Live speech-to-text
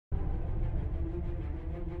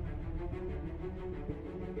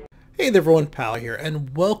Hey there everyone, Pal here,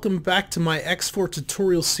 and welcome back to my X4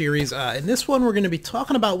 tutorial series. In this one we're going to be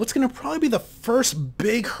talking about what's going to probably be the first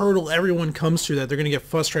big hurdle everyone comes through that they're going to get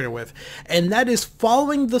frustrated with, and that is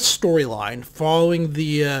following the storyline, following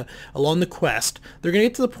the along the quest. They're going to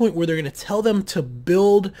get to the point where they're going to tell them to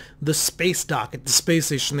build the space dock at the space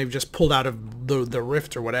station they've just pulled out of the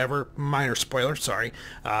rift or whatever. Minor spoiler, sorry.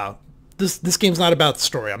 This game's not about the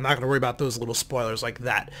story. I'm not going to worry about those little spoilers like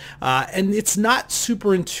that. And it's not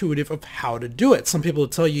super intuitive of how to do it. Some people will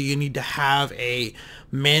tell you need to have a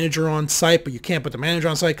manager on site, but you can't put the manager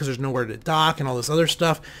on site because there's nowhere to dock and all this other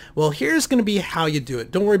stuff. Well, here's going to be how you do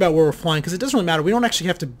it. Don't worry about where we're flying because it doesn't really matter. We don't actually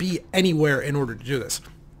have to be anywhere in order to do this.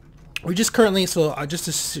 We just currently, just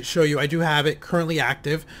to show you, I do have it currently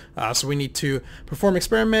active. So we need to perform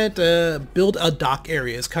experiment, build a dock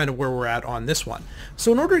area is kind of where we're at on this one.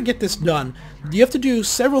 So in order to get this done, you have to do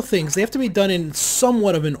several things. They have to be done in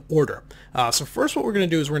somewhat of an order. So first what we're going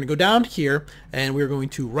to do is we're going to go down here and we're going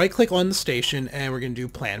to right click on the station and we're going to do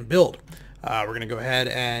plan build. We're going to go ahead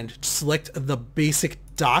and select the basic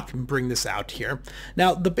dock and bring this out here.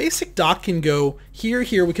 Now the basic dock can go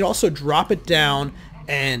here. We can also drop it down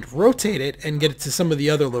and rotate it and get it to some of the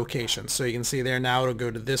other locations. So you can see there now it'll go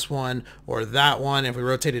to this one or that one if we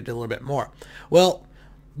rotate it a little bit more. Well,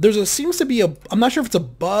 seems to be I'm not sure if it's a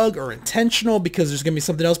bug or intentional because there's going to be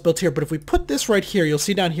something else built here, but if we put this right here, you'll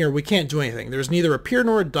see down here we can't do anything. There's neither a pier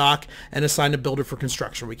nor a dock and assign a builder for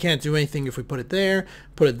construction. We can't do anything if we put it there,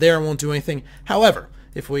 it won't do anything. However,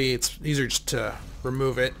 it's easier just to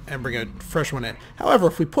remove it and bring a fresh one in. However,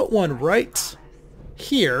 if we put one right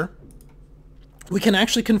here, we can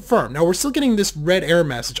actually confirm. Now we're still getting this red error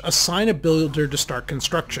message, assign a builder to start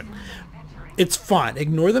construction. It's fine,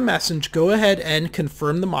 ignore the message, go ahead and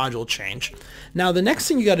confirm the module change. Now the next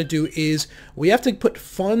thing you got to do is we have to put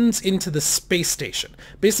funds into the space station.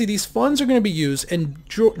 Basically these funds are going to be used, and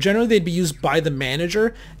generally they'd be used by the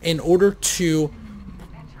manager in order to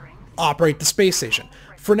operate the space station.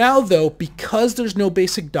 For now though, because there's no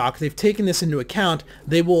basic dock, they've taken this into account,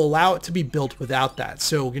 they will allow it to be built without that.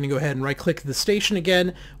 So we're going to go ahead and right click the station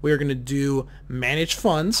again. We're going to do manage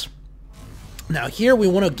funds. Now here we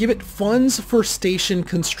want to give it funds for station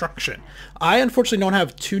construction. I unfortunately don't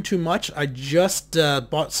have too much. I just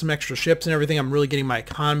bought some extra ships and everything. I'm really getting my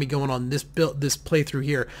economy going on this playthrough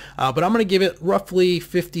here. But I'm going to give it roughly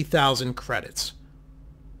 50,000 credits.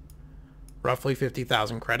 Roughly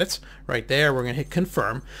 50,000 credits right there. We're going to hit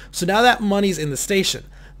confirm. So now that money's in the station.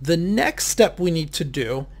 The next step we need to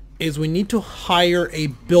do is we need to hire a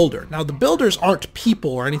builder. Now the builders aren't people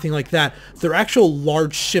or anything like that. They're actual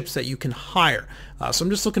large ships that you can hire. So I'm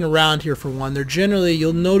just looking around here for one. They're generally,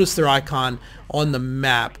 you'll notice their icon on the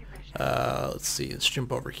map. Let's see, let's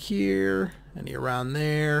jump over here. Any around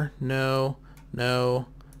there? No.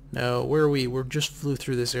 Where are we? We just flew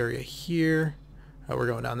through this area here. We're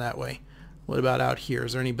going down that way. What about out here?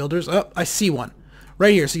 Is there any builders? Oh, I see one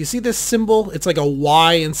right here. So you see this symbol? It's like a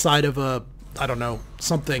Y inside of a, I don't know,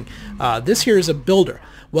 something. This here is a builder.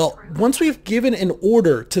 Well, once we've given an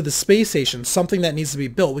order to the space station, something that needs to be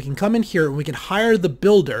built, we can come in here and we can hire the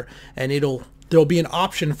builder, and there'll be an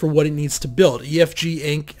option for what it needs to build. EFG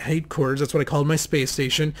Inc. headquarters, that's what I called my space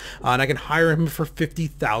station, and I can hire him for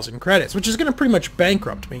 50,000 credits, which is going to pretty much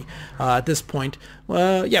bankrupt me at this point.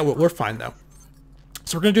 Yeah, we're fine though.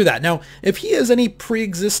 So we're going to do that. Now, if he has any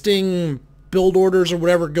pre-existing build orders or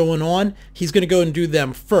whatever going on, he's going to go and do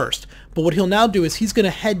them first. But what he'll now do is he's going to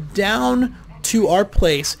head down to our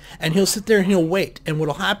place and he'll sit there and he'll wait. And what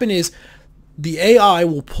will happen is the AI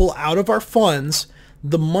will pull out of our funds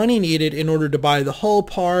the money needed in order to buy the hull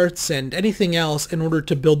parts and anything else in order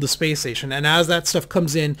to build the space station. And as that stuff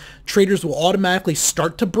comes in, traders will automatically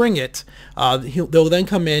start to bring it. They'll then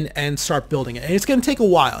come in and start building it. And it's going to take a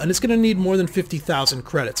while, and it's going to need more than 50,000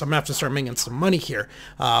 credits. I'm going to have to start making some money here.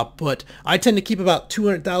 But I tend to keep about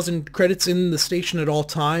 200,000 credits in the station at all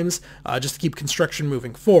times, just to keep construction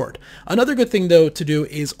moving forward. Another good thing, though, to do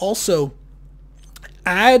is also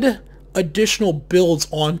add additional builds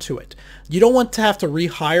onto it. You don't want to have to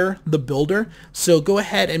rehire the builder, so go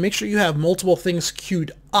ahead and make sure you have multiple things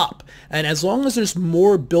queued up. And as long as there's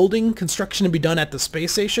more building construction to be done at the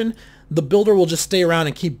space station, the builder will just stay around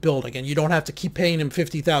and keep building, and you don't have to keep paying him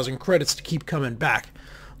 50,000 credits to keep coming back.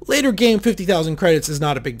 Later game, 50,000 credits is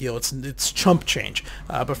not a big deal. It's chump change.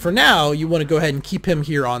 But for now, you want to go ahead and keep him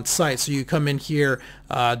here on site. So you come in here,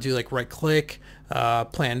 do like right click,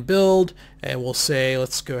 plan build, and we'll say,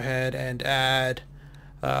 let's go ahead and add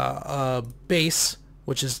a base,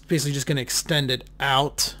 which is basically just going to extend it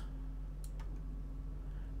out,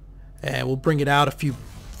 and we'll bring it out a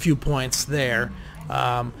few points there,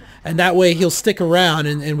 and that way he'll stick around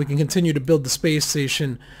and we can continue to build the space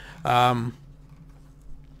station on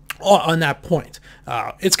that point.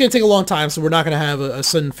 It's going to take a long time, so we're not going to have a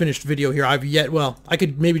sudden finished video here. Well, I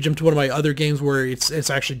could maybe jump to one of my other games where it's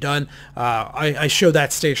actually done. I show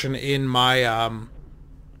that station in my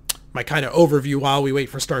my kind of overview while we wait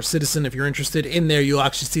for Star Citizen. If you're interested in there, you'll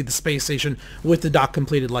actually see the space station with the dock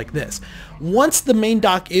completed like this. Once the main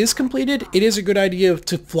dock is completed, it is a good idea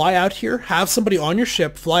to fly out here, have somebody on your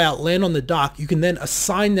ship, fly out, land on the dock. You can then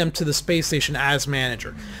assign them to the space station as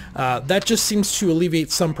manager. That just seems to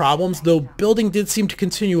alleviate some problems, though building did seem to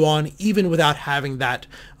continue on even without having that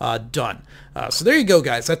done. So there you go,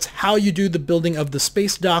 guys. That's how you do the building of the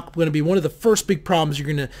space dock. Going to be one of the first big problems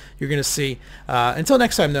you're gonna see. Until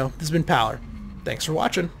next time, though, this has been Power. Thanks for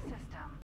watching.